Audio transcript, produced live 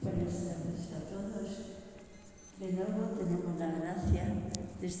De nuevo tenemos la gracia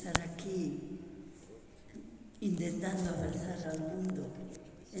de estar aquí intentando abrazar al mundo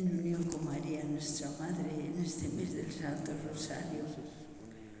en unión con María, nuestra Madre, en este mes del Santo Rosario.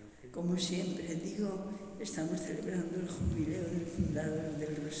 Como siempre digo, estamos celebrando el jubileo del fundador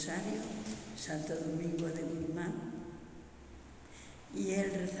del Rosario, Santo Domingo de Guzmán, y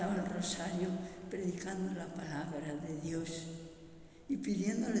él rezaba el Rosario predicando la palabra de Dios y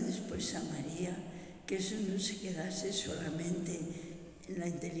pidiéndole después a María que eso no se quedase solamente en la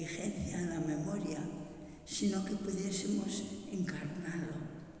inteligencia, en la memoria, sino que pudiésemos encarnarlo,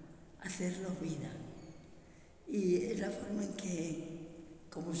 hacerlo vida. Y es la forma en que,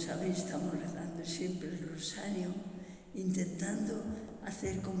 como sabéis, estamos rezando siempre el Rosario, intentando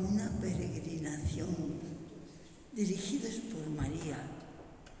hacer como una peregrinación, dirigidos por María.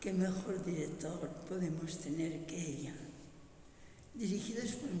 ¿Qué mejor director podemos tener que ella?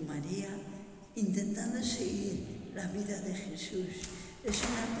 Dirigidos por María, intentando seguir la vida de Jesús. Es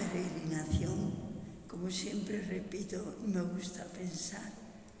una peregrinación, como siempre repito y me gusta pensar,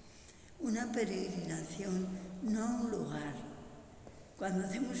 una peregrinación, no a un lugar. Cuando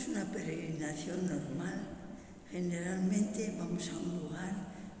hacemos una peregrinación normal, generalmente vamos a un lugar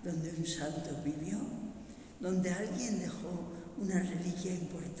donde un santo vivió, donde alguien dejó una reliquia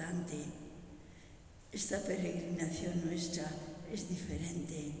importante. Esta peregrinación nuestra es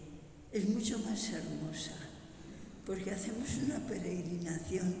diferente, es mucho más hermosa, porque hacemos una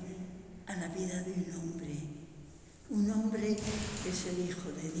peregrinación a la vida de un hombre que es el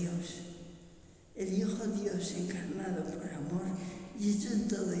Hijo de Dios, el Hijo Dios encarnado por amor y hecho en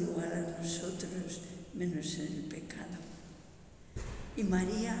todo igual a nosotros, menos en el pecado. Y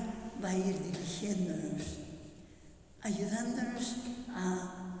María va a ir dirigiéndonos, ayudándonos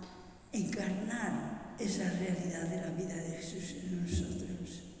a encarnar esa realidad de la vida de Jesús en nosotros.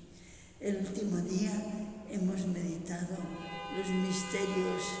 El último día hemos meditado los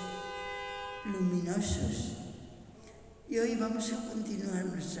misterios luminosos y hoy vamos a continuar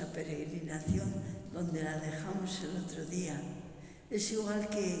nuestra peregrinación donde la dejamos el otro día. Es igual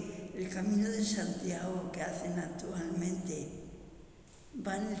que el Camino de Santiago que hacen actualmente.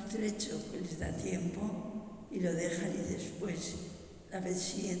 Van el trecho que les da tiempo y lo dejan y después, la vez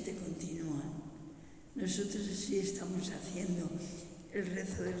siguiente, continúan. Nosotros así estamos haciendo el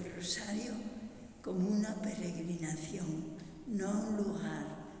rezo del Rosario como una peregrinación, no a un lugar,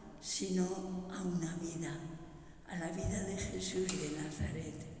 sino a una vida, a la vida de Jesús de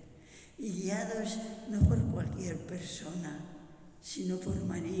Nazaret, y guiados no por cualquier persona, sino por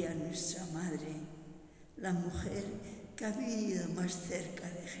María, nuestra Madre, la mujer que ha vivido más cerca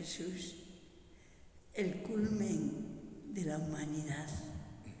de Jesús, el culmen de la humanidad.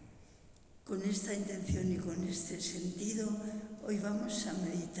 Con esta intención y con este sentido, hoy vamos a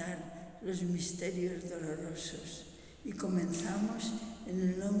meditar los misterios dolorosos y comenzamos en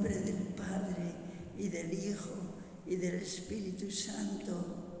el nombre del Padre y del Hijo y del Espíritu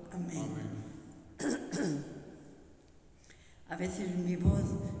Santo. Amén. A veces mi voz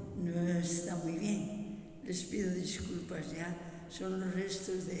no está muy bien, les pido disculpas ya, son los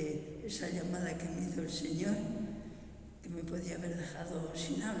restos de esa llamada que me hizo el Señor, que me podía haber dejado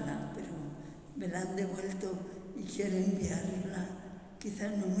sin habla, pero me la han devuelto y quiero enviarla,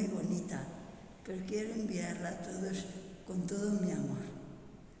 quizás no muy bonita, pero quiero enviarla a todos con todo mi amor,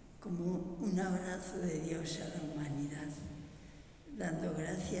 como un abrazo de Dios a la humanidad, dando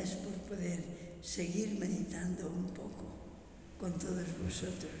gracias por poder seguir meditando un poco con todos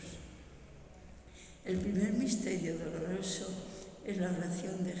vosotros. El primer misterio doloroso es la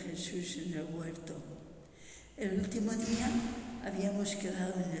oración de Jesús en el huerto. El último día habíamos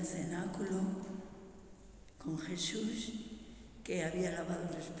quedado en el cenáculo con Jesús, que había lavado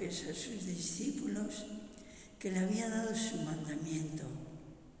los pies a sus discípulos, que le había dado su mandamiento.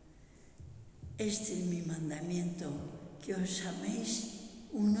 Este es mi mandamiento, que os améis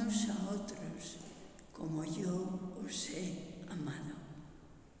unos a otros, como yo os he amado.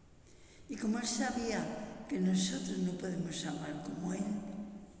 Y como él sabía que nosotros no podemos amar como él,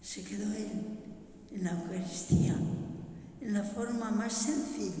 se quedó él en la Eucaristía, en la forma más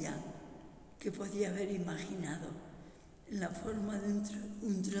sencilla que podía haber imaginado, en la forma de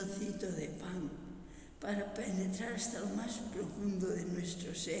un trocito de pan, para penetrar hasta lo más profundo de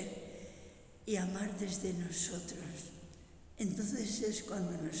nuestro ser y amar desde nosotros. Entonces es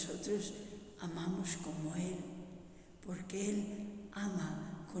cuando nosotros amamos como Él, porque Él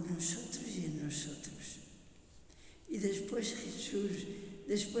ama con nosotros y en nosotros. Y después Jesús,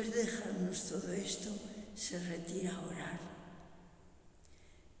 después de dejarnos todo esto, se retira a orar.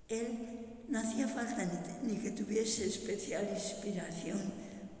 Él no hacía falta ni que tuviese especial inspiración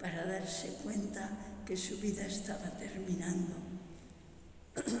para para darse cuenta que su vida estaba terminando.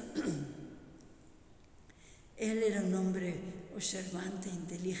 Él era un hombre observante,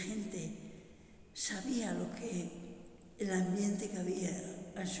 inteligente, sabía el ambiente que había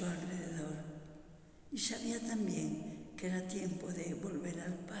a su alrededor y sabía también que era tiempo de volver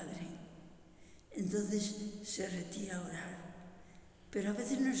al Padre. Entonces se retira a orar. Pero a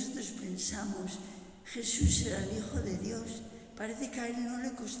veces nosotros pensamos, Jesús era el Hijo de Dios, parece que a Él no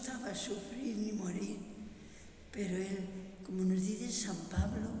le costaba sufrir ni morir, pero Él, como nos dice San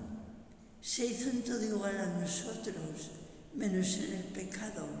Pablo, se hizo en todo igual a nosotros, menos en el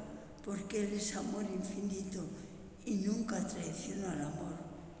pecado, porque Él es amor infinito y nunca traicionó al amor,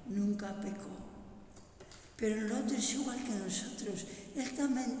 nunca pecó. Pero el otro es igual que nosotros, Él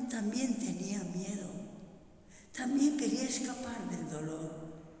también tenía miedo, también quería escapar del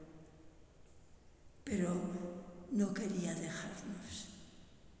dolor, pero no quería dejarnos,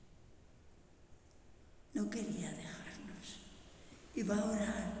 no quería dejarnos. Iba a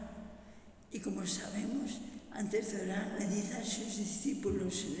orar y, como sabemos, antes de orar le dice a sus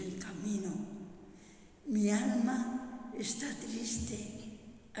discípulos en el camino: mi alma está triste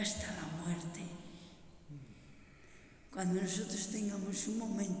hasta la muerte. Cuando nosotros tengamos un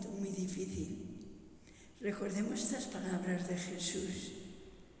momento muy difícil, recordemos estas palabras de Jesús,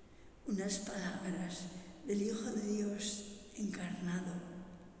 unas palabras del Hijo de Dios encarnado,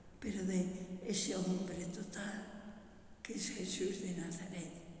 pero de ese hombre total que es Jesús de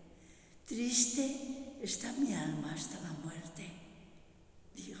Nazaret. Triste está mi alma hasta la muerte,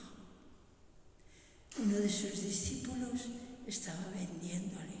 dijo. Uno de sus discípulos estaba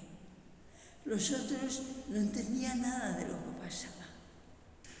vendiéndole. Los otros no entendían nada de lo que pasaba.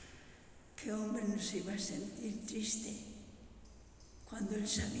 ¿Qué hombre no se iba a sentir triste cuando él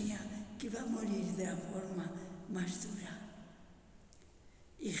sabía que iba a morir de la forma más dura?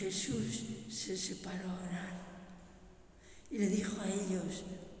 Y Jesús se separó a orar y le dijo a ellos: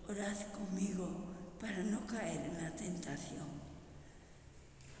 orad conmigo para no caer en la tentación.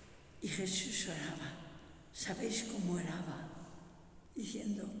 Y Jesús oraba. ¿Sabéis cómo oraba?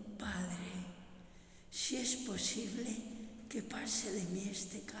 Diciendo: Padre, si es posible, que pase de mí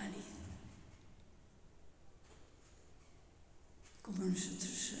este cáliz. Como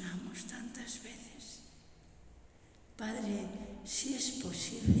nosotros oramos tantas veces: Padre, si es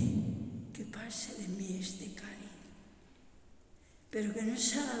posible, que pase de mí este cáliz, pero que no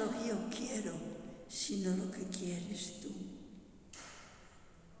se haga lo que yo quiero, sino lo que quieres tú.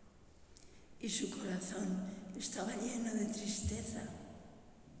 Y su corazón estaba lleno de tristeza.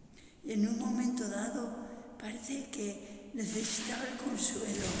 Y en un momento dado parece que necesitaba el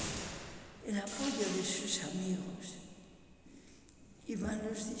consuelo, el apoyo de sus amigos. Y van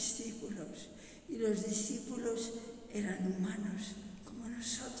los discípulos, y los discípulos eran humanos como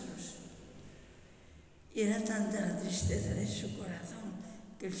nosotros. Y era tanta la tristeza de su corazón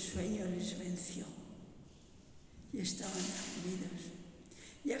que el sueño les venció. Y estaban dormidos.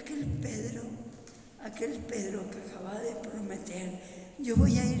 Y aquel Pedro que acababa de prometer: yo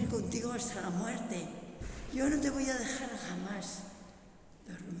voy a ir contigo hasta la muerte, yo no te voy a dejar jamás,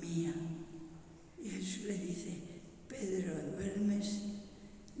 dormía. Y Jesús le dice: Pedro, ¿duermes?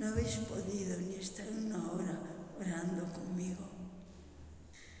 ¿No habéis podido ni estar una hora orando conmigo?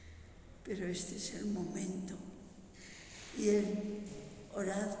 Pero este es el momento. Y él: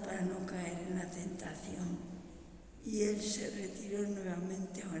 orad para no caer en la tentación. Y él se retiró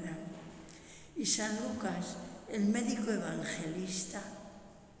nuevamente a orar. Y San Lucas, el médico evangelista,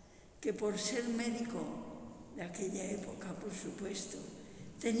 que por ser médico de aquella época, por supuesto,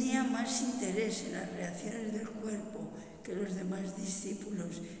 tenía más interés en las reacciones del cuerpo que los demás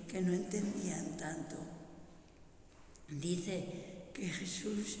discípulos, que no entendían tanto, dice que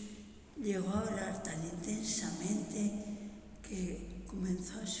Jesús llegó a orar tan intensamente que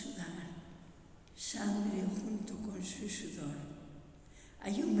comenzó a sudar sangre junto con su sudor.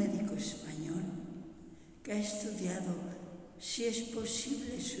 Hay un médico español que ha estudiado si es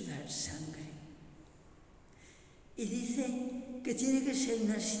posible sudar sangre. Y dice que tiene que ser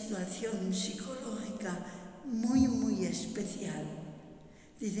una situación psicológica muy, muy especial.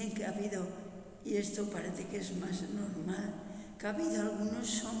 Dicen que ha habido, y esto parece que es más normal, que ha habido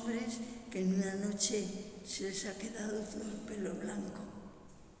algunos hombres que en una noche se les ha quedado todo el pelo blanco.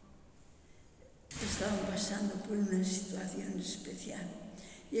 Estaban pasando por una situación especial.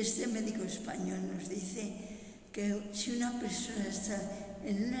 Y este médico español nos dice que si una persona está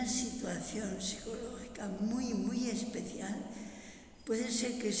en una situación psicológica muy, muy especial, puede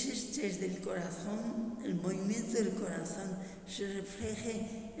ser que ese estrés del corazón, el movimiento del corazón, se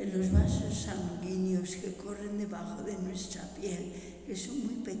refleje en los vasos sanguíneos que corren debajo de nuestra piel, que son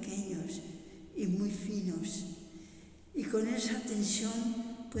muy pequeños y muy finos. Y con esa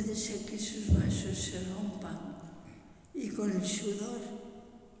tensión puede ser que sus vasos se rompan y con el sudor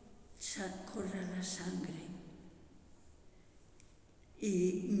corra la sangre.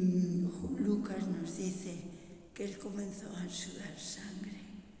 Y Lucas nos dice que él comenzó a sudar sangre.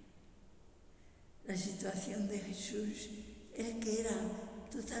 La situación de Jesús, él que era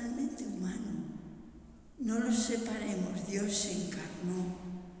totalmente humano, no lo separemos, Dios se encarnó,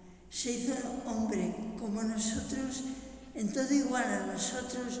 se hizo hombre como nosotros, en todo igual a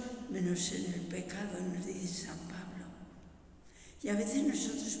nosotros, menos en el pecado, nos dice San Pablo. Y a veces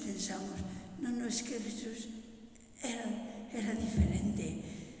nosotros pensamos, no, es que Jesús era diferente.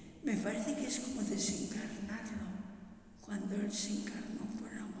 Me parece que es como desencarnarlo, cuando Él se encarnó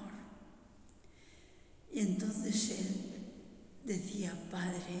por amor. Y entonces Él decía,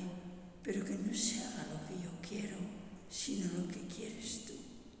 Padre, pero que no se haga lo que yo quiero, sino lo que quieres tú.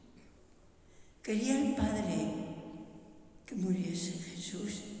 Quería el Padre que muriese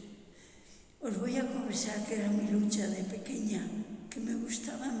Jesús. Os voy a confesar que era mi lucha de pequeña, que me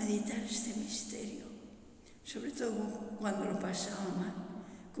gustaba meditar este misterio, sobre todo cuando lo pasaba mal,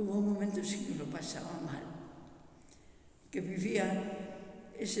 que hubo momentos en que lo pasaba mal, que vivía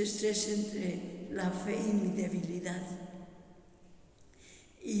ese estrés entre la fe y mi debilidad.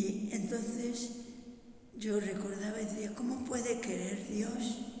 Y entonces yo recordaba y decía, ¿cómo puede querer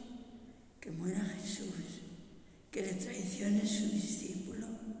Dios que muera Jesús, que le traicione su discípulo,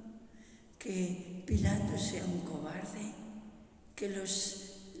 que Pilato sea un cobarde, que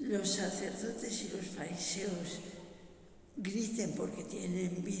los sacerdotes y los fariseos griten porque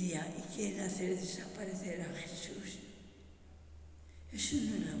tienen envidia y quieren hacer desaparecer a Jesús? Eso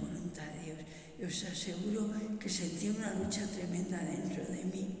no es la voluntad de Dios. Y os aseguro que sentía una lucha tremenda dentro de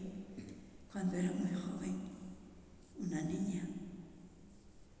mí cuando era muy joven, una niña.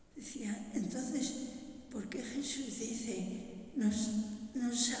 Decía, entonces, ¿por qué Jesús dice, no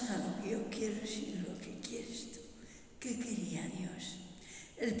se haga lo que yo quiero, sino lo que quieres tú? ¿Qué quería Dios?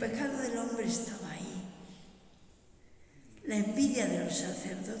 El pecado del hombre estaba ahí. La envidia de los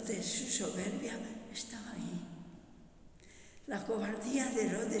sacerdotes, su soberbia, estaba ahí. La cobardía de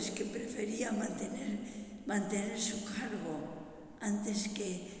Herodes, que prefería mantener su cargo antes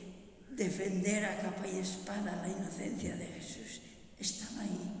que defender a capa y espada la inocencia de Jesús, estaba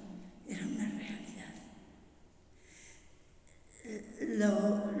ahí. Era una realidad.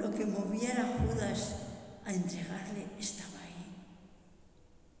 Lo que moviera a Judas a entregarle estaba ahí.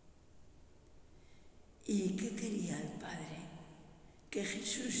 ¿Y qué quería el Padre? Que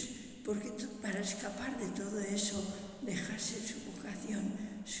Jesús, porque para escapar de todo eso, dejase su vocación,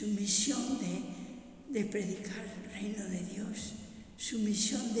 su misión de predicar el reino de Dios, su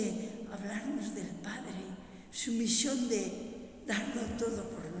misión de hablarnos del Padre, su misión de darlo todo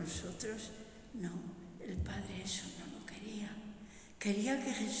por nosotros. No, el Padre eso no lo quería. Quería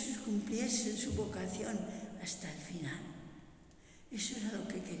que Jesús cumpliese su vocación hasta el final. Eso era lo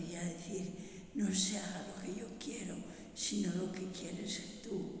que quería decir. No se haga lo que yo quiero, sino lo que quieres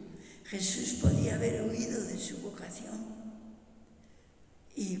tú. Jesús podía haber huido de su vocación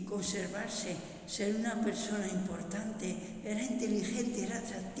y conservarse, ser una persona importante, era inteligente, era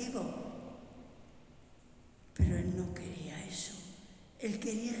atractivo. Pero Él no quería eso. Él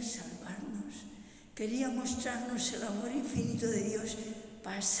quería salvarnos, quería mostrarnos el amor infinito de Dios,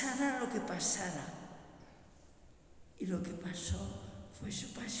 pasara lo que pasara. Y lo que pasó fue su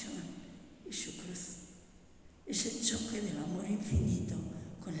pasión y su cruz. Ese choque del amor infinito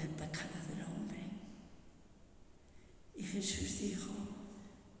con el pecado del hombre. Y Jesús dijo,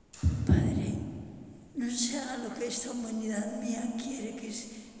 Padre, no se haga lo que esta humanidad mía quiere, que es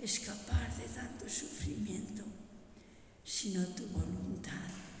escapar de tanto sufrimiento, sino tu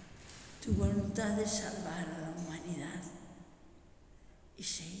voluntad de salvar a la humanidad. Y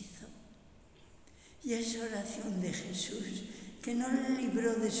se hizo. Y esa oración de Jesús, que no le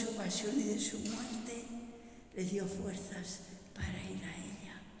libró de su pasión y de su muerte, le dio fuerzas para ir a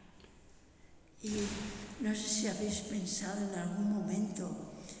ella. Y no sé si habéis pensado en algún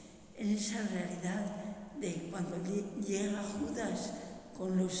momento en esa realidad de cuando llega Judas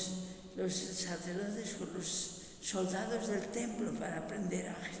con los sacerdotes, con los soldados del templo para prender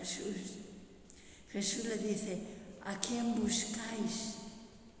a Jesús. Jesús le dice, ¿a quién buscáis?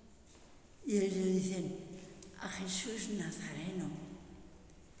 Y ellos le dicen, a Jesús Nazareno.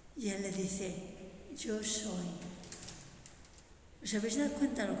 Y él le dice, yo soy. ¿Os habéis dado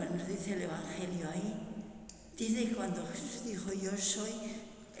cuenta de lo que nos dice el Evangelio ahí? Dice que cuando Jesús dijo, yo soy,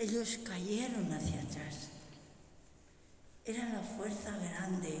 ellos cayeron hacia atrás. Era la fuerza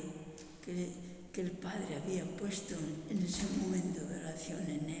grande que el Padre había puesto en ese momento de oración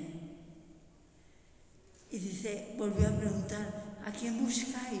en él. Y dice, volvió a preguntar, ¿a quién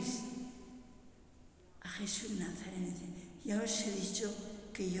buscáis? A Jesús Nazareno. Dice, ya os he dicho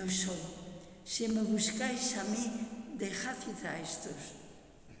que yo soy. Si me buscáis a mí, dejad ir a estos.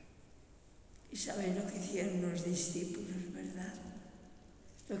 Y sabéis lo que hicieron los discípulos, ¿verdad?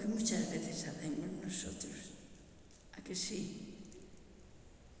 Lo que muchas veces hacemos nosotros. ¿A que sí?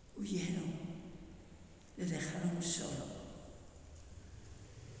 Huyeron, le dejaron solo.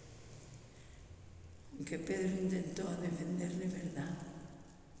 Aunque Pedro intentó defenderle, ¿verdad?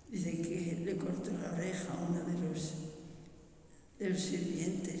 Dicen que le cortó la oreja a uno de los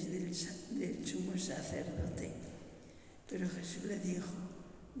sirvientes del sumo sacerdote. Pero Jesús le dijo,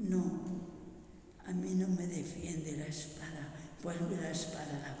 no, a mí no me defiende la espada, vuelve la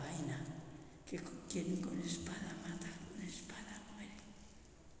espada a la vaina, que quien con espada mata, con espada muere.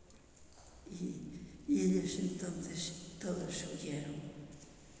 Y ellos entonces todos huyeron.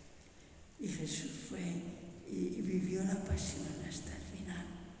 Y Jesús fue y vivió la pasión hasta el final.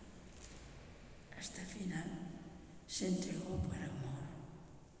 Hasta el final se entregó por amor.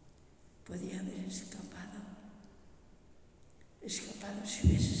 Podía haber escapado si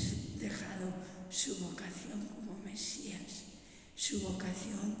hubiese dejado su vocación como Mesías, su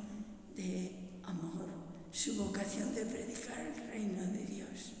vocación de amor, su vocación de predicar el reino de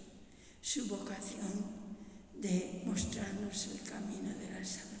Dios, su vocación de mostrarnos el camino de la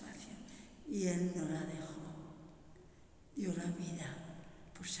salvación. Y Él no la dejó, dio la vida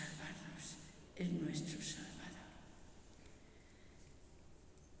por salvarnos, es nuestro Salvador.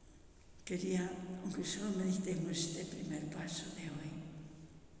 Quería, aunque solo meditemos este primer paso de hoy,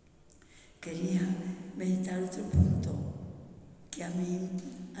 quería meditar otro punto que a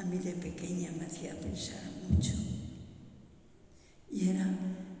mí de pequeña me hacía pensar mucho. Y era,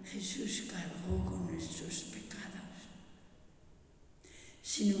 Jesús cargó con nuestros pecados.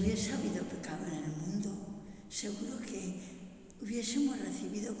 Si no hubiese habido pecado en el mundo, seguro que hubiésemos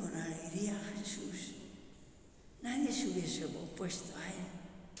recibido con alegría a Jesús. Nadie se hubiese opuesto a Él.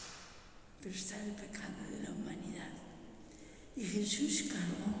 Pero está el pecado de la humanidad. Y Jesús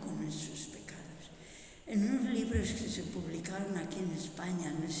cargó con nuestros pecados. En unos libros que se publicaron aquí en España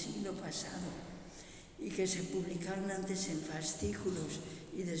en el siglo pasado y que se publicaron antes en fascículos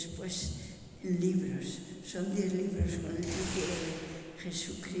y después en libros, son 10 libros con el título de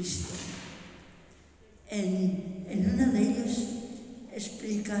Jesucristo. En uno de ellos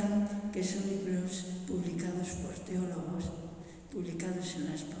explican que son libros publicados por teólogos, publicados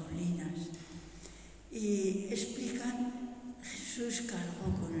en las Paulinas, y explican Jesús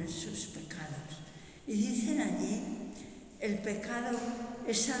cargó con nuestros pecados. Y dicen allí, el pecado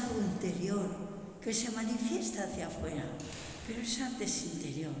es algo interior que se manifiesta hacia afuera, pero es antes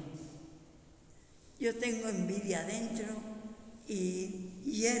interior. Yo tengo envidia dentro y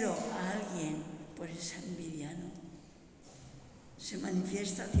hiero a alguien por esa envidia, ¿no? Se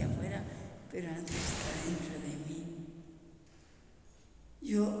manifiesta hacia afuera, pero antes está dentro de mí.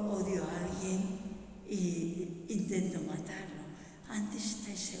 Yo odio a alguien y intento matarlo. Antes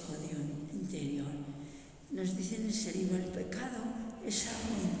está ese odio interior. Nos dice en ese libro, el pecado es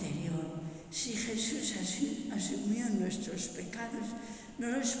algo interior. Si Jesús asumió nuestros pecados, no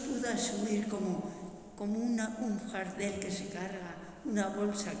los pudo asumir como un jardel que se carga, una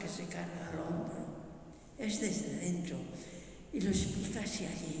bolsa que se carga al hombro. Es desde dentro. Y lo explica así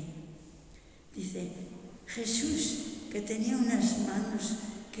allí. Dice, Jesús, que tenía unas manos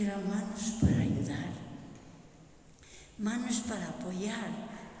que eran manos para ayudar, manos para apoyar,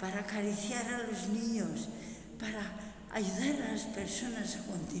 para acariciar a los niños, para ayudar a las personas a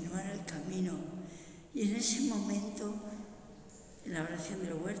continuar el camino. Y en ese momento, en la oración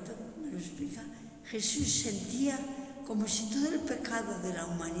del huerto, me lo explica, Jesús sentía como si todo el pecado de la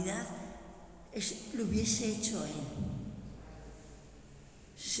humanidad lo hubiese hecho Él.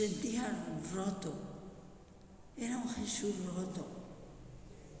 Se sentía roto. Era un Jesús roto.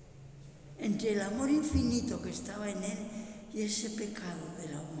 Entre el amor infinito que estaba en Él y ese pecado de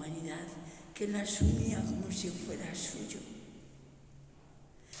la humanidad que Él asumía como si fuera suyo.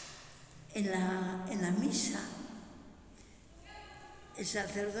 En la misa, el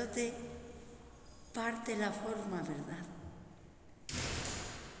sacerdote parte la forma, ¿verdad?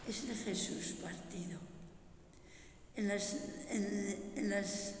 Es de Jesús partido. En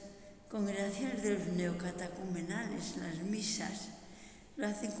las congregaciones de los neocatecumenales, las misas, lo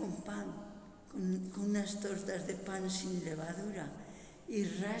hacen con pan, con unas tortas de pan sin levadura y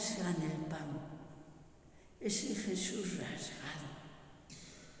rasgan el pan. Es el Jesús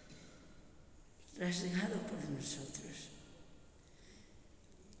rasgado por nosotros.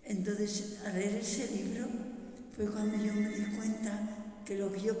 Entonces, al leer ese libro, fue cuando yo me di cuenta que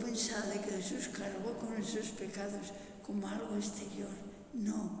lo que yo pensaba de que Jesús cargó con esos pecados como algo exterior,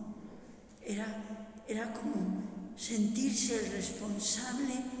 no. Era como sentirse el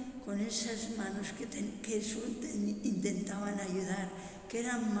responsable con esas manos que solo intentaban ayudar, que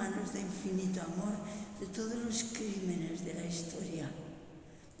eran manos de infinito amor, de todos los crímenes de la historia,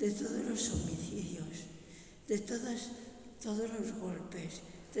 de todos los homicidios, de todos los golpes,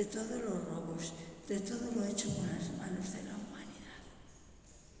 de todos los robos, de todo lo hecho con las manos de la humanidad.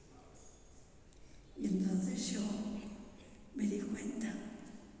 Y entonces yo me di cuenta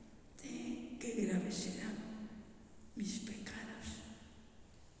de qué graves eran mis pecados.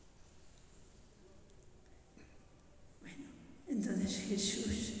 Bueno, entonces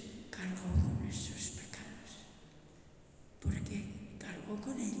Jesús cargó con nuestros pecados, porque cargó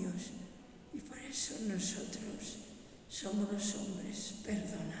con ellos, y por eso nosotros somos los hombres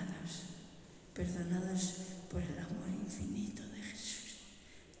perdonados por el amor infinito de Jesús.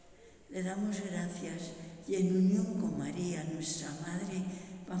 Le damos gracias y en unión con María, nuestra Madre,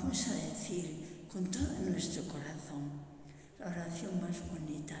 vamos a decir con todo nuestro corazón la oración más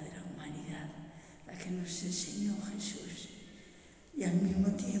bonita de la humanidad, la que nos enseñó Jesús. Y al mismo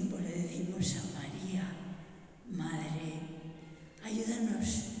tiempo le decimos a María, Madre,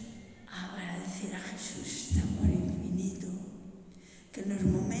 ayúdanos a agradecer a Jesús este amor infinito, que en los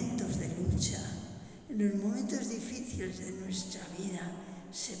momentos de lucha, en los momentos difíciles de nuestra vida,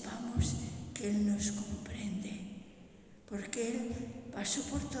 sepamos que Él nos comprende, porque Él pasó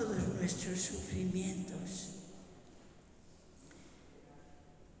por todos nuestros sufrimientos.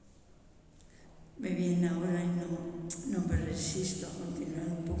 Me viene ahora y no me resisto a continuar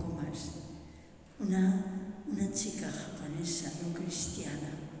un poco más. Una chica japonesa no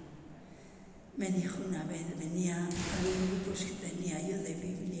cristiana me dijo una vez, venía a los grupos que tenía yo de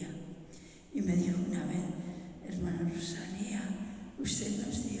Biblia, y me dijo una vez, hermana Rosalía, usted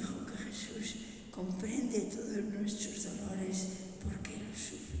nos dijo que Jesús comprende todos nuestros dolores porque los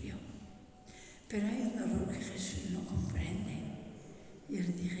sufrió. Pero hay un dolor que Jesús no comprende. Y yo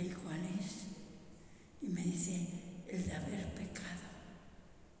le dije, ¿y cuál es? Y me dice, el de haber pecado.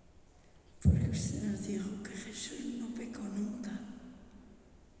 Porque usted nos dijo que Jesús no pecó nunca.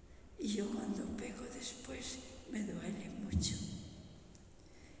 Y yo cuando peco después me duele mucho.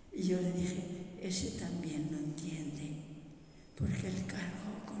 Y yo le dije, ese también lo entiende, porque Él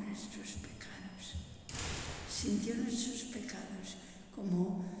cargó con nuestros pecados. Sintió nuestros pecados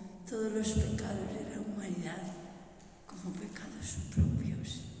como todos los pecados de la humanidad, como pecados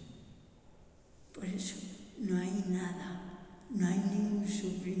propios. Por eso no hay nada, no hay ningún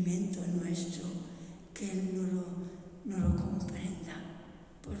sufrimiento nuestro que Él no lo comprenda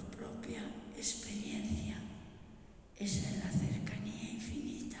por propia experiencia. Esa es la cercanía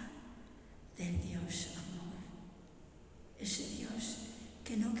infinita del Dios amor. Ese Dios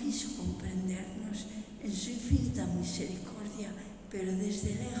que no quiso comprendernos en su infinita misericordia, pero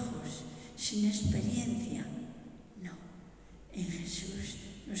desde lejos, sin experiencia. No, en Jesús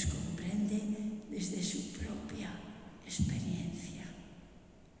nos comprende desde su propia experiencia.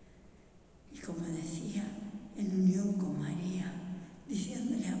 Y como decía, en unión con María,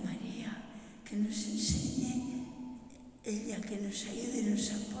 diciéndole a María que nos enseñe, ella que nos ayude y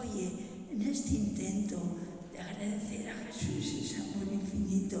nos apoye en este intento de agradecer a Jesús ese amor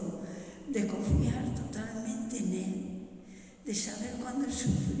infinito, de confiar totalmente en Él, de saber cuando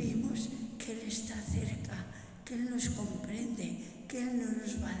sufrimos que Él está cerca, que Él nos comprende, que Él no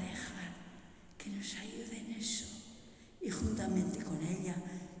nos va a dejar, que nos ayude en eso. Y juntamente con ella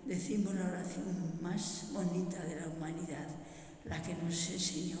decimos la oración más bonita de la humanidad, la que nos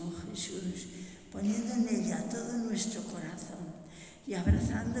enseñó Jesús, poniendo en ella todo nuestro corazón y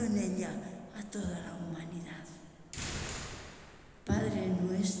abrazando en ella a toda la humanidad. Padre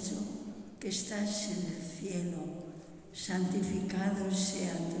nuestro que estás en el cielo, santificado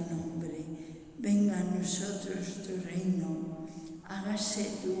sea tu nombre, venga a nosotros tu reino, hágase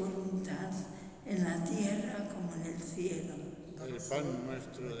tu voluntad en la tierra como en el cielo. El pan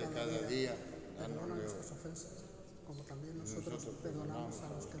nuestro de cada día, danos nuestras ofensas, como también nosotros perdonamos a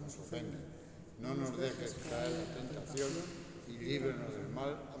los que nos ofenden. No nos dejes caer en la tentación y líbranos del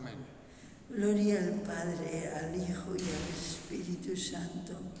mal. Amén. Gloria al Padre, al Hijo y al Espíritu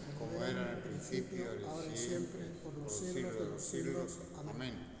Santo. Como era en el principio, ahora y siempre, por los siglos de los siglos.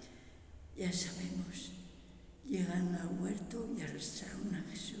 Amén. Ya sabemos, llegaron al huerto y arrastraron a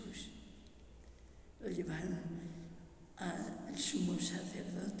Jesús. Lo llevaron al sumo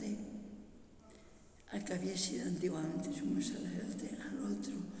sacerdote, al que había sido antiguamente sumo sacerdote, al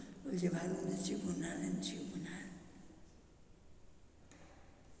otro lo llevaron de tribunal en tribunal.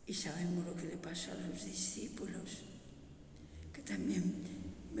 Y sabemos lo que le pasó a los discípulos, que también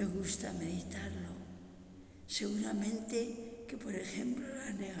me gusta meditarlo. Seguramente que, por ejemplo,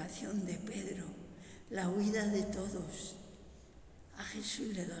 la negación de Pedro, la huida de todos, a Jesús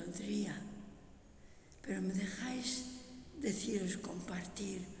le doldría. Pero me dejáis deciros,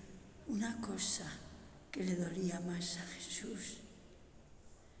 compartir una cosa que le dolía más a Jesús.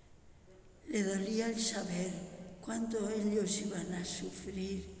 Le dolía el saber cuánto ellos iban a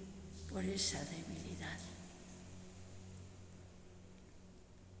sufrir por esa debilidad.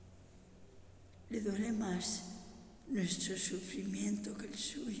 Le duele más nuestro sufrimiento que el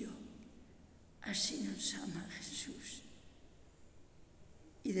suyo. Así nos ama Jesús.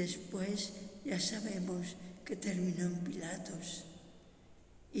 Y después ya sabemos que terminó en Pilatos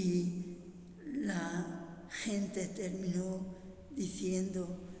y la gente terminó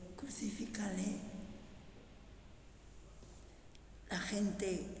diciendo: crucifícale. La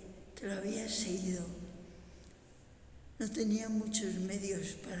gente que lo había seguido no tenía muchos medios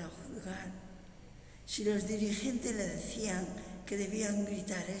para juzgar. Si los dirigentes le decían que debían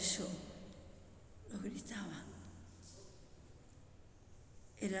gritar eso, lo gritaban.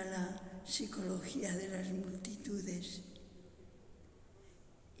 Era la psicología de las multitudes.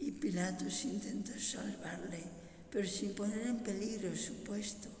 Y Pilatos intentó salvarle, pero sin poner en peligro su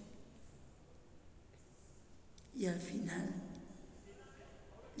puesto. Y al final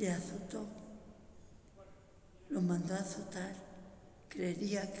le azotó, lo mandó a azotar.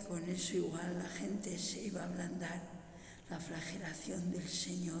 Creería que con eso igual la gente se iba a ablandar. La flagelación del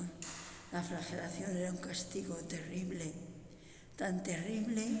Señor, la flagelación era un castigo terrible, tan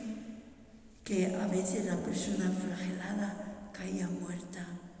terrible que a veces la persona flagelada caía muerta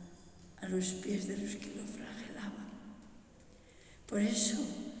a los pies de los que lo flagelaban. Por eso,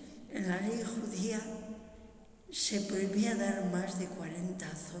 en la ley judía se prohibía dar más de 40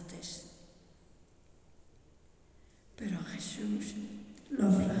 azotes. Pero a Jesús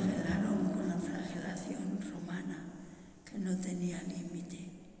lo flagelaron con la flagelación romana, que no tenía límite.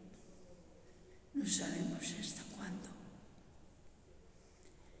 No sabemos hasta cuándo.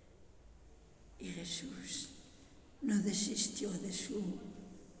 Y Jesús no desistió de su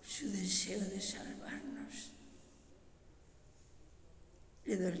deseo de salvarnos.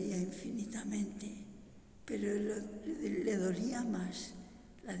 Le dolía infinitamente, pero le dolía más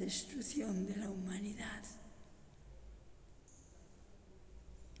la destrucción de la humanidad.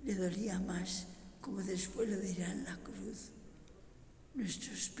 Le dolía más, como después lo dirá en la cruz,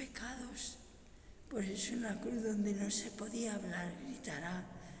 nuestros pecados. Por eso en la cruz, donde no se podía hablar, gritará: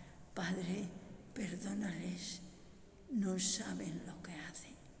 Padre, perdónales, no saben lo que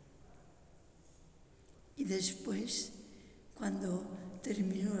hacen. Y después, cuando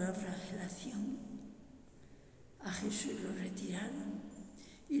terminó la flagelación, a Jesús lo retiraron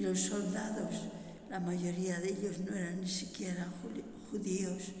y los soldados, la mayoría de ellos no eran ni siquiera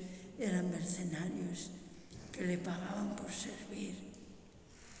judíos, eran mercenarios que le pagaban por servir.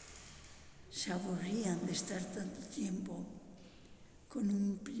 Se aburrían de estar tanto tiempo con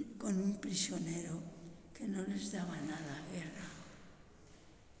un prisionero que no les daba nada a guerra.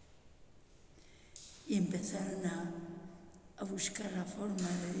 Y empezaron a buscar la forma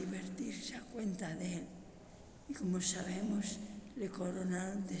de divertirse a cuenta de él. Y como sabemos, le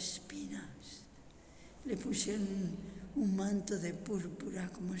coronaron de espinas. Le pusieron un manto de púrpura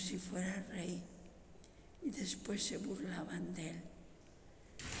como si fuera rey. Y después se burlaban de él.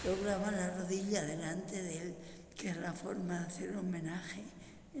 Doblaban la rodilla delante de él, que era la forma de hacer homenaje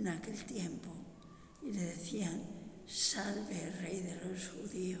en aquel tiempo. Y le decían: salve, rey de los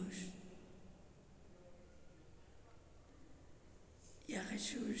judíos. Y a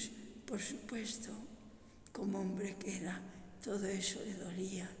Jesús, por supuesto, como hombre que era, todo eso le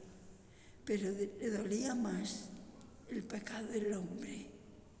dolía. Pero le dolía más el pecado del hombre,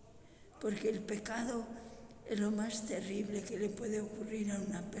 porque el pecado es lo más terrible que le puede ocurrir a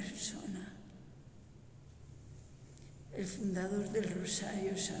una persona. El fundador del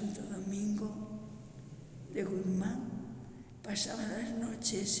Rosario, Santo Domingo de Guzmán, pasaba las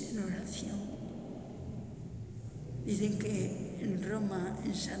noches en oración. Dicen que en Roma,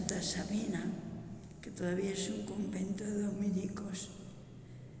 en Santa Sabina, que todavía es un convento de dominicos,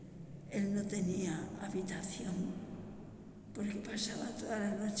 él no tenía habitación porque pasaba toda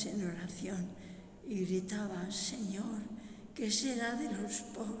la noche en oración y gritaba: Señor, ¿qué será de los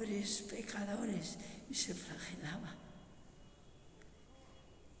pobres pecadores? Y se flagelaba.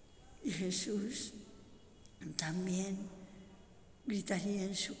 Y Jesús también gritaría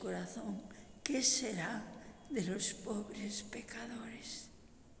en su corazón: ¿qué será de los pobres pecadores?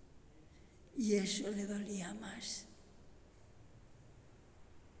 Y eso le dolía más.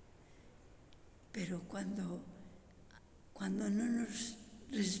 Pero cuando no nos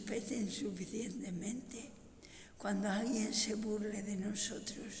respeten suficientemente, cuando alguien se burle de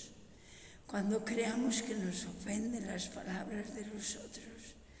nosotros, cuando creamos que nos ofenden las palabras de los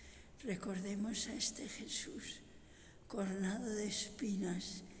otros, recordemos a este Jesús, coronado de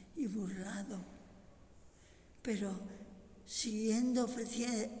espinas y burlado, pero siguiendo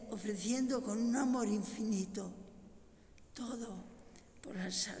ofreciendo con un amor infinito todo por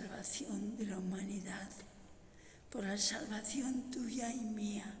la salvación de la humanidad, por la salvación tuya y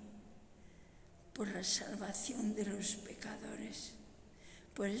mía, por la salvación de los pecadores.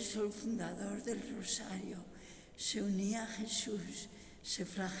 Por eso el fundador del Rosario se unía a Jesús, se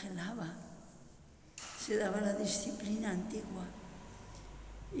flagelaba, se daba la disciplina antigua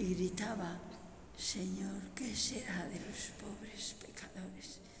y gritaba: Señor, ¿qué será de los pobres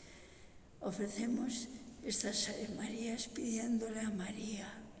pecadores? Ofrecemos estas Ave Marías pidiéndole a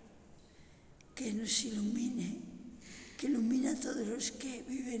María que nos ilumine, que ilumine a todos los que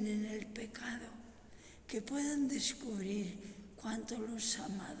viven en el pecado, que puedan descubrir cuánto los ha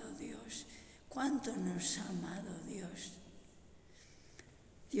amado Dios, cuánto nos ha amado Dios.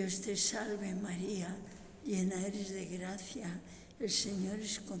 Dios te salve María, llena eres de gracia, el Señor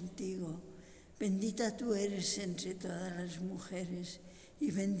es contigo. Bendita tú eres entre todas las mujeres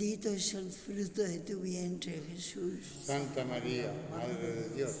y bendito es el fruto de tu vientre, Jesús. Santa María, Madre de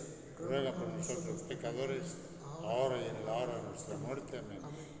Dios, ruega por nosotros pecadores, ahora y en la hora de nuestra muerte. Amén.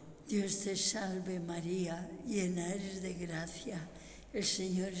 Dios te salve María, llena eres de gracia, el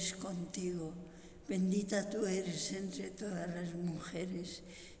Señor es contigo. Bendita tú eres entre todas las mujeres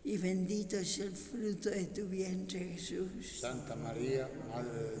y bendito es el fruto de tu vientre, Jesús. Santa María,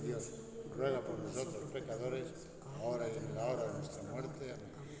 Madre de Dios, ruega por nosotros pecadores, ahora y en la hora de nuestra muerte. Amén.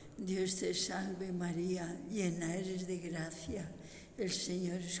 Dios te salve María, llena eres de gracia, el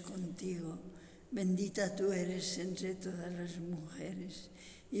Señor es contigo. Bendita tú eres entre todas las mujeres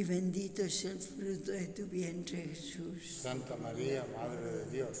y bendito es el fruto de tu vientre, Jesús. Santa María, Madre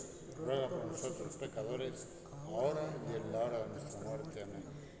de Dios, ruega por nosotros pecadores, ahora y en la hora de nuestra muerte. Amén.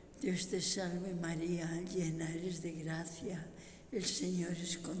 Dios te salve María, llena eres de gracia, el Señor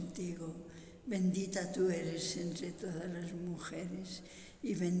es contigo. Bendita tú eres entre todas las mujeres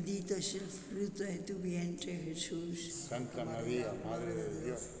y bendito es el fruto de tu vientre, Jesús. Santa María, Madre de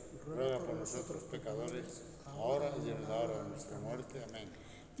Dios, ruega por nosotros pecadores, ahora y en la hora de nuestra muerte. Amén.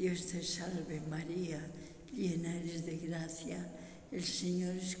 Dios te salve María, llena eres de gracia, el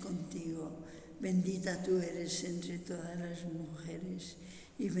Señor es contigo. Bendita tú eres entre todas las mujeres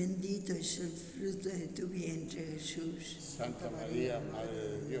y bendito es el fruto de tu vientre, Jesús. Santa María,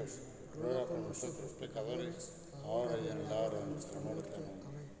 Madre de Dios, ruega por nosotros pecadores, ahora y en la hora de nuestra muerte.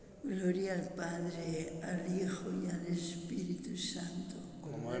 Amén. Gloria al Padre, al Hijo y al Espíritu Santo.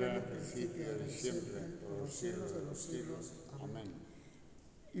 Como era en el principio y siempre, por los siglos de los siglos. Amén.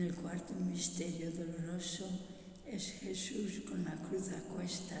 En el cuarto misterio doloroso es Jesús con la cruz a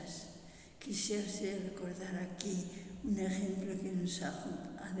cuestas. Quisiera recordar aquí un ejemplo que nos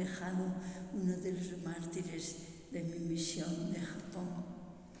ha dejado uno de los mártires de mi misión de Japón,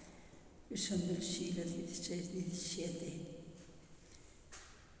 que son del siglo XVI-XVII.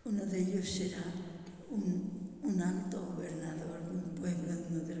 Uno de ellos era un alto gobernador de un pueblo,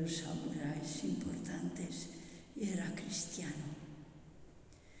 uno de los samuráis importantes, y era cristiano.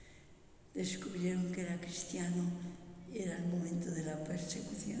 Descubrieron que era cristiano, era el momento de la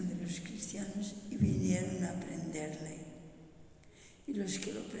persecución de los cristianos y vinieron a prenderle. Y los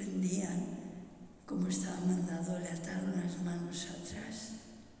que lo prendían, como estaba mandado, le ataron las manos atrás.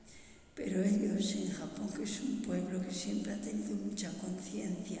 Pero ellos en Japón, que es un pueblo que siempre ha tenido mucha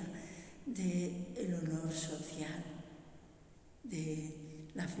conciencia del honor social, de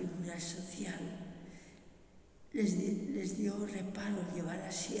la figura social, les dio reparo llevar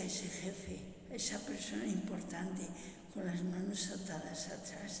así a ese jefe, a esa persona importante, con las manos atadas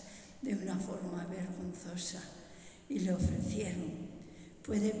atrás, de una forma vergonzosa, y le ofrecieron: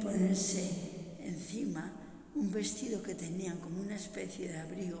 puede ponerse encima un vestido que tenían como una especie de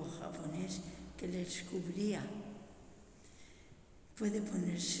abrigo japonés que les cubría. Puede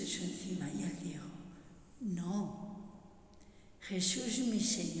ponerse eso encima. Y él dijo: no, Jesús mi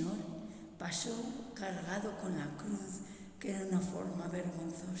Señor pasó cargado con la cruz, que era una forma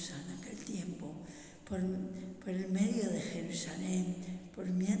vergonzosa en aquel tiempo, por el medio de Jerusalén, por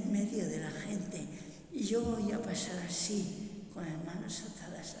medio de la gente, y yo voy a pasar así, con las manos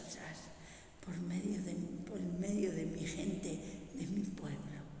atadas atrás, por el medio de mi gente, de mi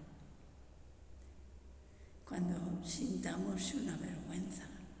pueblo. Cuando sintamos una vergüenza,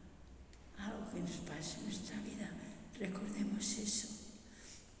 algo que nos pase en nuestra vida, recordemos eso.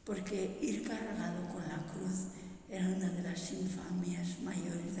 porque ir cargado con la cruz era una de las infamias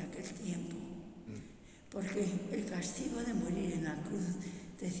mayores de aquel tiempo, porque el castigo de morir en la cruz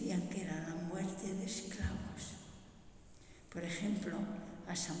decían que era la muerte de esclavos. Por ejemplo,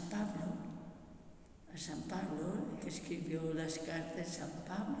 a San Pablo, que escribió las cartas de San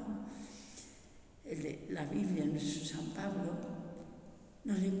Pablo, la Biblia, nuestro San Pablo,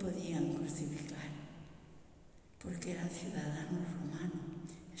 no le podían crucificar porque era ciudadano romano.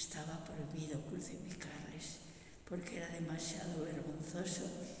 Estaba prohibido crucificarles porque era demasiado vergonzoso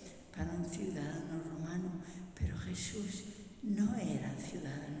para un ciudadano romano. Pero Jesús no era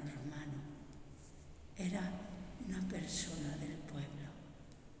ciudadano romano, era una persona del pueblo,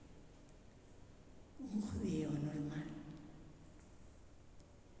 un judío normal,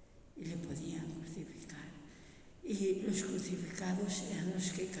 y le podían crucificar. Y los crucificados eran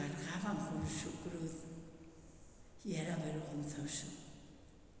los que cargaban con su cruz, y era vergonzoso,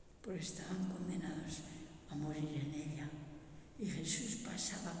 porque estaban condenados a morir en ella. Y Jesús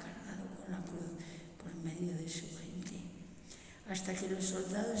pasaba cargado con la cruz por medio de su gente, hasta que los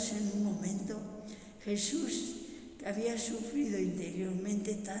soldados, en un momento, Jesús, que había sufrido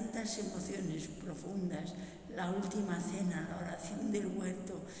interiormente tantas emociones profundas, la última cena, la oración del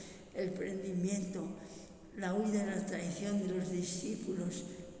huerto, el prendimiento, la huida y la traición de los discípulos,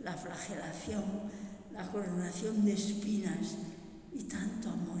 la flagelación, la coronación de espinas y tanto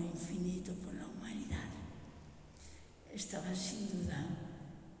amor infinito por la humanidad, estaba sin duda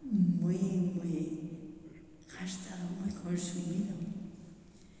muy gastado, muy consumido.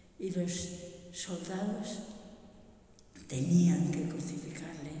 Y los soldados tenían que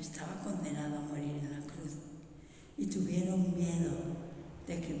crucificarle, estaba condenado a morir en la cruz. Y tuvieron miedo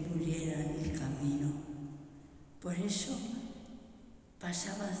de que muriera en el camino. Por eso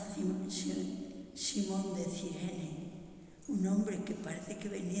pasaba Simón de Cirene, un hombre que parece que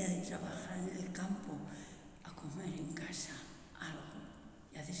venía de trabajar en el campo, a comer en casa algo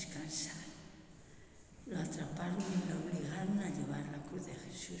y a descansar. Lo atraparon y lo obligaron a llevar la cruz de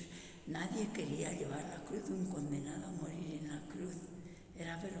Jesús. Nadie quería llevar la cruz de un condenado a morir en la cruz.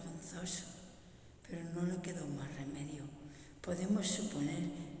 Era vergonzoso, pero no le quedó más remedio. Podemos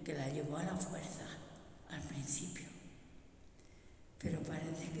suponer que la llevó a la fuerza al principio, pero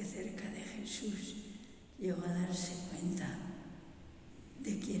parece que cerca de Jesús llegó a darse cuenta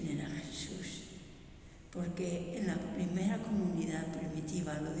de quién era Jesús, porque en la primera comunidad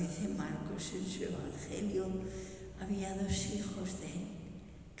primitiva, lo dice Marcos en su Evangelio, había 2 hijos de él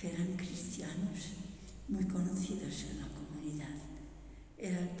que eran cristianos, muy conocidos en la comunidad.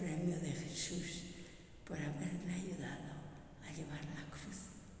 Era el premio de Jesús por haberle ayudado a llevar la cruz.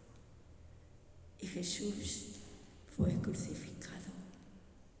 Y Jesús fue crucificado.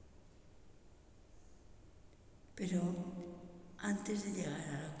 Pero antes de llegar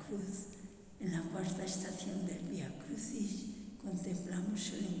a la cruz, en la 4ª estación del Vía Crucis,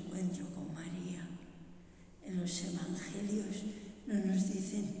 contemplamos el encuentro con María. En los Evangelios no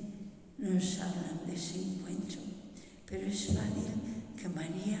nos hablan de ese encuentro, pero es fácil que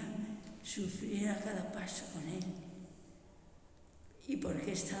María sufriera cada paso con él. ¿Y por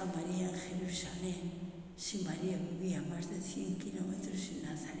qué estaba María en Jerusalén si María vivía a más de 100 kilómetros en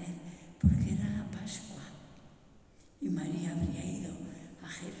Nazaret? Porque era la Pascua. Y María habría ido a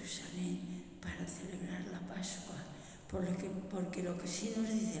Jerusalén para celebrar la Pascua, porque lo que sí nos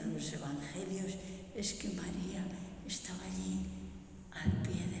dicen los Evangelios es que María estaba allí al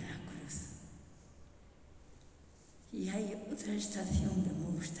pie de la cruz. Y hay otra estación que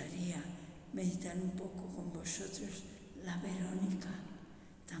me gustaría meditar un poco con vosotros, la Verónica.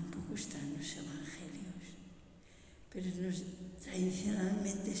 Tampoco está en los Evangelios, pero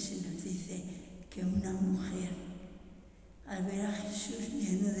tradicionalmente se nos dice que una mujer, al ver a Jesús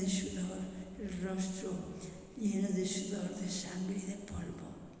lleno de sudor, el rostro lleno de sudor, de sangre y de polvo,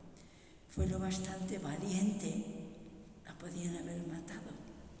 fue lo bastante valiente, la podían haber matado,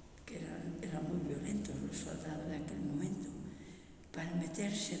 que eran muy violentos los soldados de aquel momento, para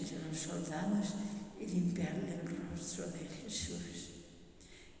meterse entre los soldados y limpiarle el rostro de Jesús.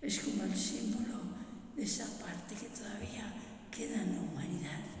 Es como el símbolo de esa parte que todavía queda en la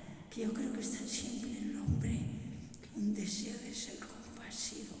humanidad, que yo creo que está siempre en el hombre, un deseo de ser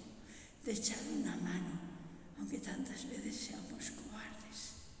compasivo, de echar una mano, aunque tantas veces seamos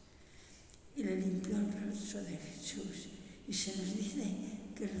cobardes. Y le limpió el rostro de Jesús, y se nos dice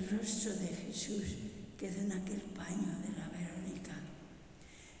que el rostro de Jesús quedó en aquel paño de la Verónica.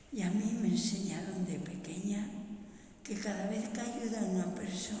 Y a mí me enseñaron de pequeña que cada vez que ayuda a una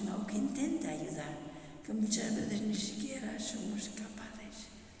persona o que intenta ayudar, que muchas veces ni siquiera somos capaces,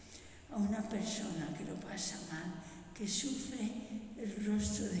 a una persona que lo pasa mal, que sufre, el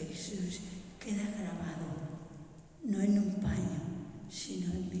rostro de Jesús queda grabado, no en un paño,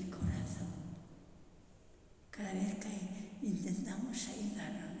 sino en mi corazón. Cada vez que intentamos ayudar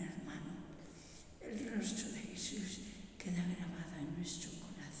a un hermano, el rostro de Jesús queda grabado en nuestro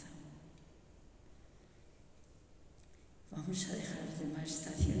corazón. Vamos a dejar las demás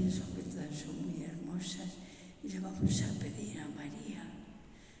estaciones, aunque todas son muy hermosas, y le vamos a pedir a María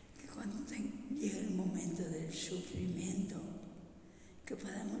que cuando llegue el momento del sufrimiento, que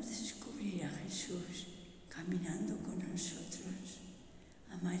podamos descubrir a Jesús caminando con nosotros,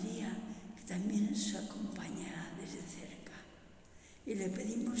 a María que también nos acompañará desde cerca. Y le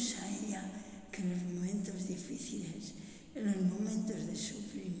pedimos a ella que en los momentos difíciles, en los momentos de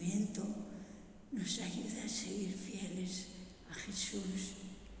sufrimiento, nos ayude a seguir fieles a Jesús,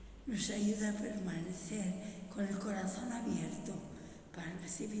 nos ayude a permanecer con el corazón abierto para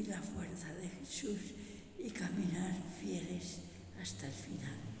recibir la fuerza de Jesús y caminar fieles hasta el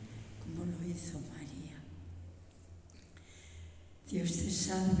final, como lo hizo María. Dios te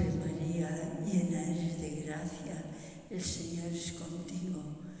salve María, llena eres de gracia, el Señor es contigo,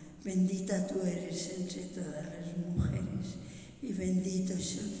 bendita tú eres entre todas las mujeres y bendito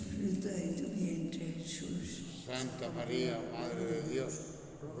es el fruto de tu vientre Jesús. Santa María, Madre de Dios,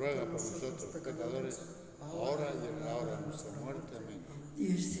 ruega por nosotros pecadores, ahora y en la hora de nuestra muerte. Amén.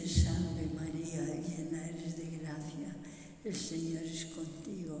 Dios te salve María, llena eres de gracia, el Señor es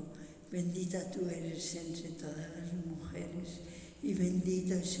contigo, bendita tú eres entre todas las mujeres y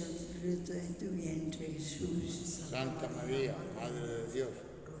bendito es el fruto de tu vientre Jesús. Santa María, Madre de Dios,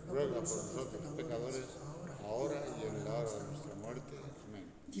 ruega por nosotros pecadores, ahora y en la hora de nuestra muerte. Amén.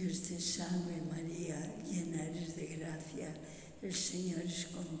 Dios te salve María, llena eres de gracia, el Señor es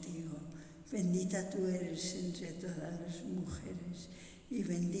contigo, bendita tú eres entre todas las mujeres y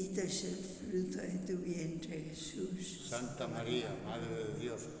bendito es el fruto de tu vientre Jesús. Santa María, Madre de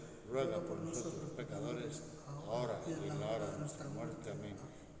Dios, ruega por nosotros pecadores, ahora y en la hora de nuestra muerte. Amén.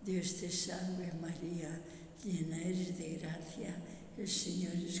 Dios te salve María, llena eres de gracia, el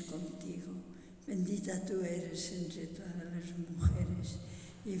Señor es contigo, bendita tú eres entre todas las mujeres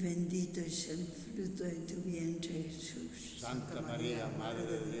y bendito es el fruto de tu vientre Jesús. Santa María,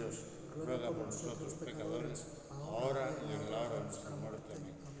 Madre de Dios, ruega por nosotros pecadores, ahora y en la hora de nuestra muerte.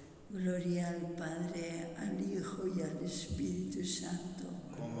 Amén. Gloria al Padre, al Hijo y al Espíritu Santo.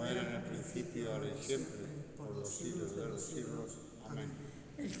 Como era en el principio, ahora y siempre, por los siglos de los siglos. Amén.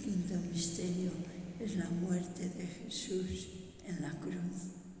 El quinto misterio es la muerte de Jesús en la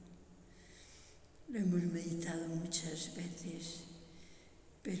cruz. Lo hemos meditado muchas veces,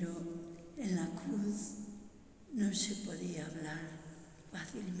 pero en la cruz no se podía hablar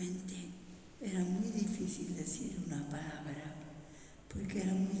fácilmente. Era muy difícil decir una palabra, porque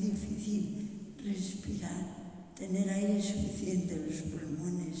era muy difícil respirar, tener aire suficiente en los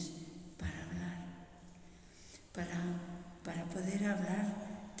pulmones para hablar. Para poder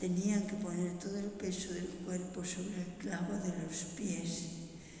hablar tenían que poner todo el peso del cuerpo sobre el clavo de los pies,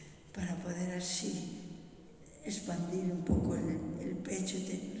 para poder así expandir un poco el pecho,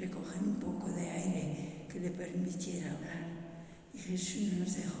 recoger un poco de aire que le permitiera hablar. Y Jesús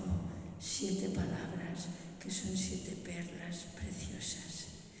nos dejó 7 palabras, que son 7 perlas preciosas.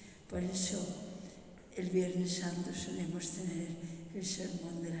 Por eso el Viernes Santo solemos tener el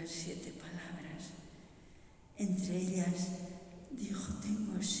sermón de las 7 palabras. Entre ellas dijo,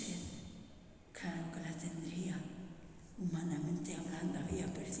 tengo sed. Claro que la tendría. Humanamente hablando,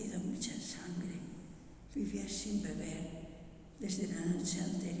 había perdido mucha sangre. Vivía sin beber desde la noche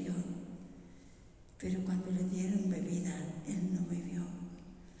anterior. Pero cuando le dieron bebida, él no bebió.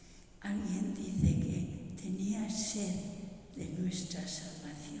 Alguien dice que tenía sed de nuestra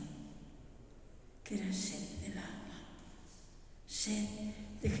salvación, que era sed del alma, sed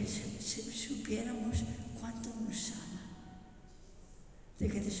de que supiéramos cuánto nos ama, de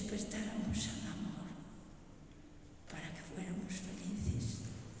que despertáramos al amor, para que fuéramos felices,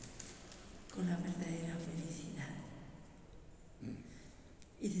 con la verdadera felicidad.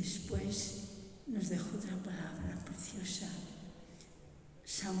 Y después nos dejó otra palabra preciosa.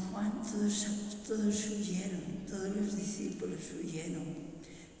 San Juan, todos huyeron, todos los discípulos huyeron,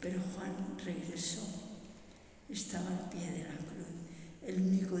 pero Juan regresó, estaba al pie de la cruz, el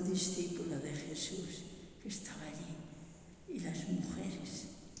único discípulo de Jesús que estaba allí. Y las mujeres,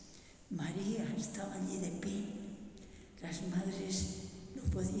 María estaba allí de pie. Las madres no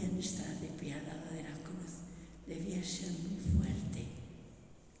podían estar de pie al lado de la cruz, debía ser muy fuerte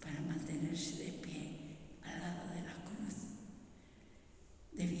para mantenerse de pie al lado de la cruz.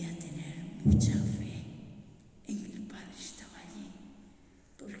 Debía tener mucha fe en que el Padre estaba allí,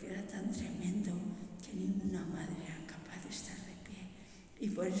 porque era tan tremendo que ninguna madre era capaz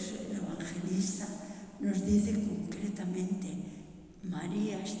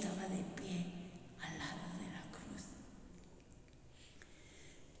estaba de pie al lado de la cruz.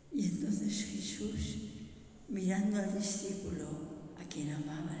 Y entonces Jesús, mirando al discípulo a quien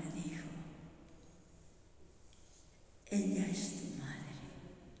amaba, le dijo: ella es tu madre.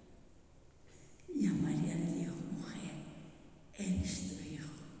 Y a María le dijo: mujer, él es tu hijo.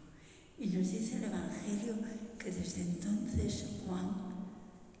 Y nos dice el Evangelio que desde entonces Juan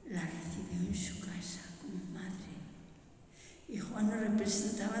la recibió en su casa como madre. Y Juan nos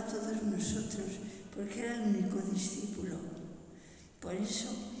representaba a todos nosotros porque era el único discípulo. Por eso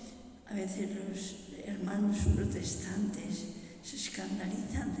a veces los hermanos protestantes se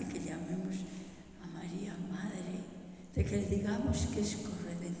escandalizan de que llamemos a María madre, de que digamos que es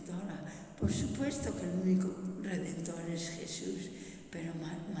corredentora. Por supuesto que el único redentor es Jesús, pero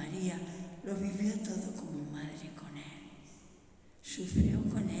María lo vivió todo como madre con él. Sufrió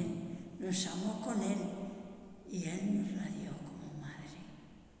con él, nos amó con él y él nos la dio como madre.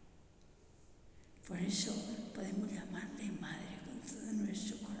 Por eso podemos llamarle madre con todo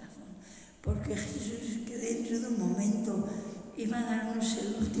nuestro corazón, porque Jesús, que dentro de un momento iba a darnos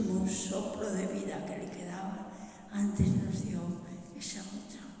el último soplo de vida que le quedaba, antes nos dio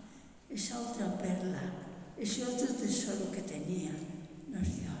esa otra perla, ese otro tesoro que tenía, nos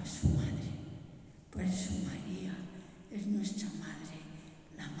dio a su madre. Por eso María es nuestra madre,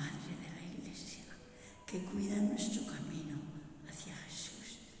 la madre de la Iglesia, que cuida nuestro camino hacia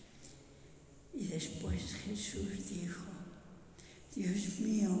Jesús. Y después Jesús dijo: Dios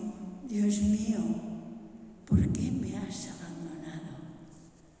mío, ¿por qué me has abandonado?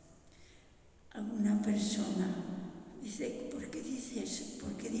 Alguna persona dice: ¿por qué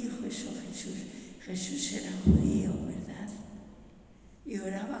dijo eso Jesús? Jesús era judío, ¿verdad? Y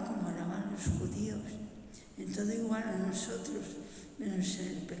oraba como oraban los judíos, en todo igual a nosotros, menos en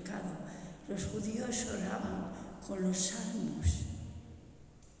el pecado. Los judíos oraban con los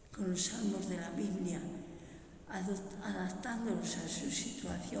salmos de la Biblia, adaptándolos a su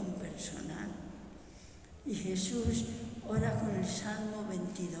situación personal. Y Jesús ora con el Salmo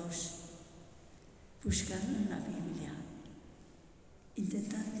 22. Buscadlo en la Biblia,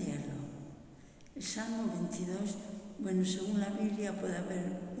 intentad leerlo. El Salmo 22, bueno, según la Biblia puede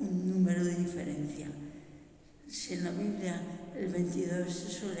haber un número de diferencia. Si en la Biblia el 22 se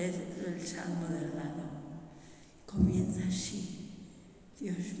suele el Salmo del lado. Comienza así: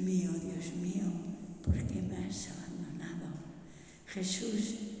 Dios mío, ¿por qué me has abandonado?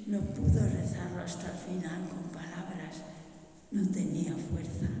 Jesús no pudo rezarlo hasta el final con palabras, no tenía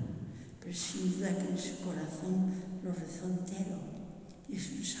fuerza, pero sin duda que en su corazón lo rezó entero. Y es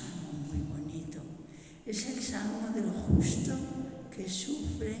un salmo muy bonito. Es el salmo del justo que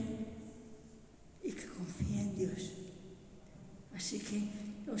sufre y que confía en Dios. Así que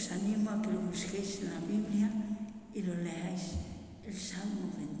os animo a que lo busquéis en la Biblia y lo leáis, el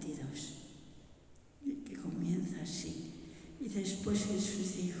Salmo 22, que comienza así. Y después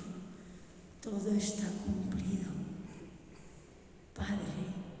Jesús dijo: todo está cumplido. Padre,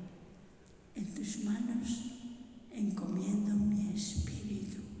 en tus manos encomiendo mi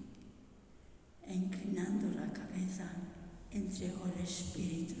espíritu. E inclinando la cabeza, entregó el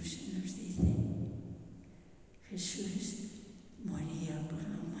espíritu, se nos dice. Jesús moría por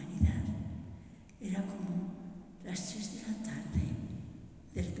la humanidad. Era como las 3 de la tarde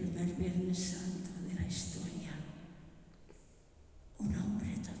del primer Viernes Santo de la historia. Un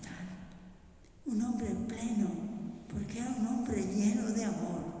hombre total, un hombre pleno, porque era un hombre lleno de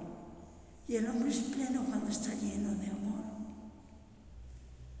amor. Y el hombre es pleno cuando está lleno de amor.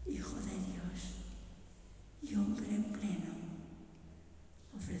 Hijo de Dios y hombre pleno,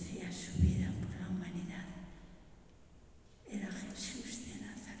 ofrecía su vida por la humanidad. Era Jesús de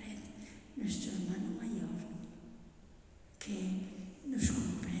Nazaret, nuestro hermano mayor, que nos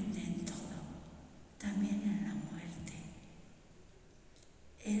comprende en todo, también en la muerte.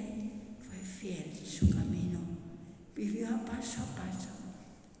 Él fue fiel en su camino, vivió a paso,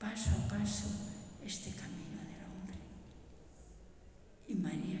 este camino del hombre. Y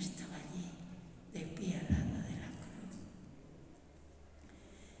María estaba allí, de pie al lado de la cruz.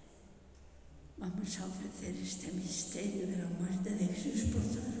 Vamos a ofrecer este misterio de la muerte de Jesús por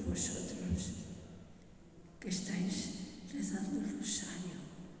todos vosotros que estáis rezando el rosario,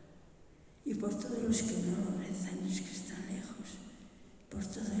 y por todos los que no lo rezan, los que están lejos, por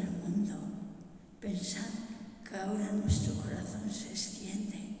todo el mundo. Pensad que ahora nuestro corazón se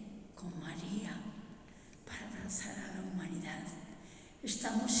extiende con María para abrazar a la humanidad.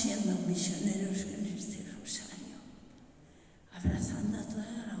 Estamos siendo misioneros en este rosario, abrazando a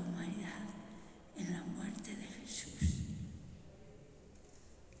toda la humanidad en la muerte de Jesús,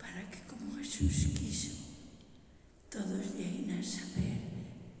 para que, como Jesús quiso, todos lleguen a saber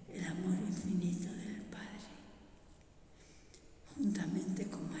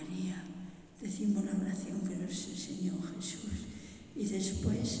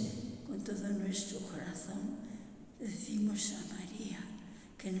nuestro corazón, decimos a María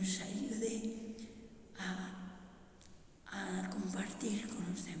que nos ayude a compartir con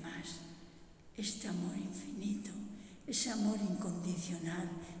los demás este amor infinito, ese amor incondicional,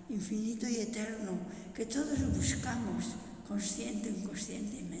 infinito y eterno, que todos buscamos consciente o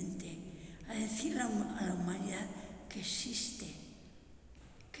inconscientemente, a decir a la humanidad que existe,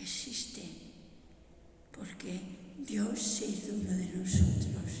 porque Dios se hizo uno de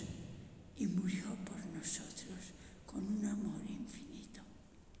nosotros y murió por nosotros con un amor infinito.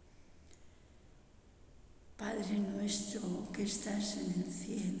 Padre nuestro que estás en el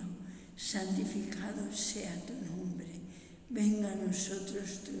cielo, santificado sea tu nombre, venga a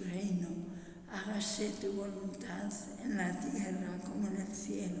nosotros tu reino, hágase tu voluntad en la tierra como en el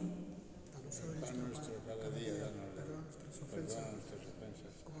cielo. Danos hoy Pan nuestro cada día, danos perdona nuestras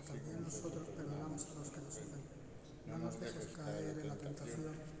ofensas, como también nosotros perdonamos a los que nos ofenden. No nos dejes caer en la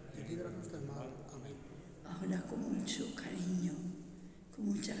tentación y líbranos del mal. Amén. Ahora con mucho cariño, con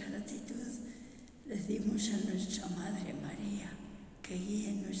mucha gratitud, decimos a nuestra Madre María que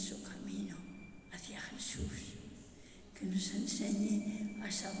guíe nuestro camino hacia Jesús, que nos enseñe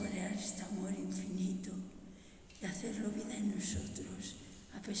a saborear este amor infinito y hacerlo vida en nosotros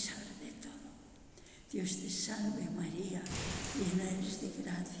a pesar de todo. Dios te salve María, llena eres de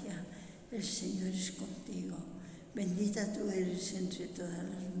gracia, el Señor es contigo, bendita tú eres entre todas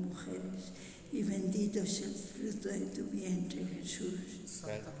las mujeres y bendito es el fruto de tu vientre Jesús.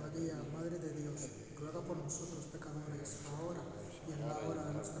 Santa María, Madre de Dios, ruega por nosotros pecadores, ahora y en la hora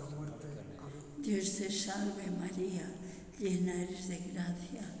de nuestra muerte. Amén. Dios te salve María, llena eres de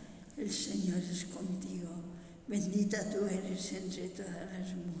gracia, el Señor es contigo, bendita tú eres entre todas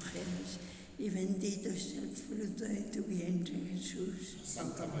las mujeres y bendito es el fruto de tu vientre Jesús.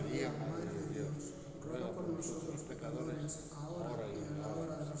 Santa María, Madre de Dios, ruega por nosotros pecadores, ahora y en la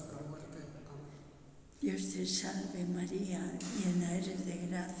hora de nuestra muerte. Amén. Dios te salve María, llena eres de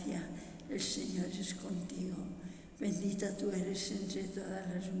gracia, el Señor es contigo, bendita tú eres entre todas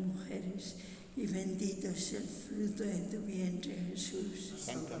las mujeres y bendito es el fruto de tu vientre Jesús.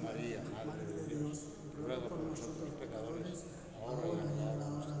 Santa María, Madre de Dios, ruega por nosotros pecadores, ahora y en la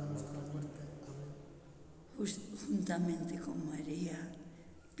hora de nuestra muerte. Amén. Juntamente con María,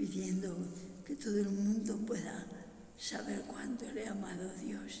 pidiendo que todo el mundo pueda saber cuánto le ha amado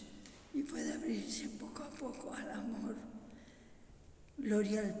Dios y pueda abrirse poco a poco al amor.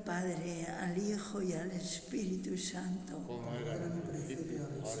 Gloria al Padre, al Hijo y al Espíritu Santo. Como era en el principio,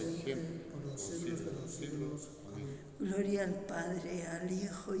 ahora y siempre, por los siglos de los siglos. Amén. Gloria al Padre, al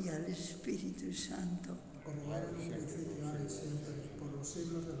Hijo y al Espíritu Santo. Como era en un principio, ahora y siempre, por los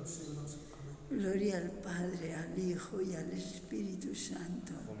siglos de los siglos. Amén. Gloria al Padre, al Hijo y al Espíritu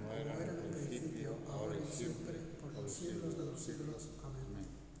Santo. Como era en el principio, ahora y siempre, por los siglos de los siglos. Amén.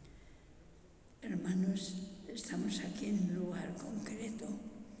 Hermanos, estamos aquí en un lugar concreto,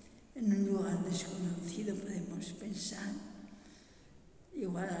 en un lugar desconocido, podemos pensar.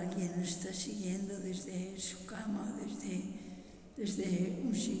 Igual alguien nos está siguiendo desde su cama o desde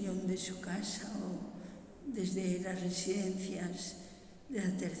un sillón de su casa o desde las residencias de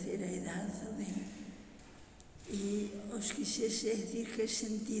la tercera edad. Y os quisiese decir que he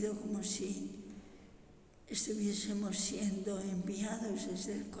sentido como si estuviésemos siendo enviados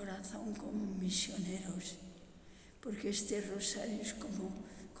desde el corazón como misioneros, porque este rosario es como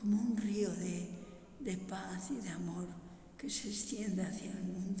un río de paz y de amor que se extiende hacia el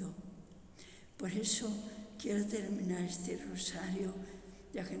mundo. Por eso quiero terminar este rosario,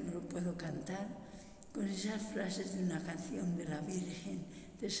 ya que no lo puedo cantar, con esas frases de una canción de la Virgen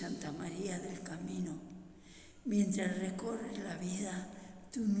de Santa María del Camino. Mientras recorres la vida,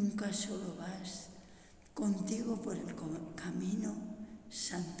 tú nunca solo vas. Contigo por el camino,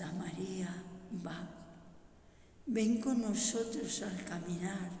 Santa María va. Ven con nosotros al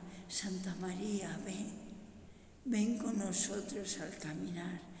caminar, Santa María, ven. Ven con nosotros al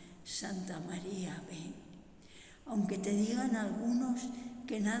caminar, Santa María, ven. Aunque te digan algunos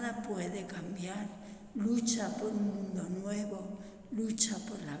que nada puede cambiar, lucha por un mundo nuevo, lucha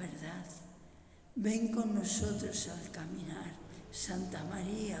por la verdad. Ven con nosotros al caminar, Santa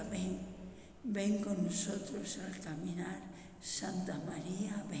María, ven. Ven con nosotros al caminar, Santa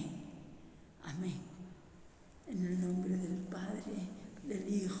María, ven. Amén. En el nombre del Padre, del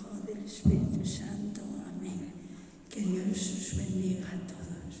Hijo, del Espíritu Santo.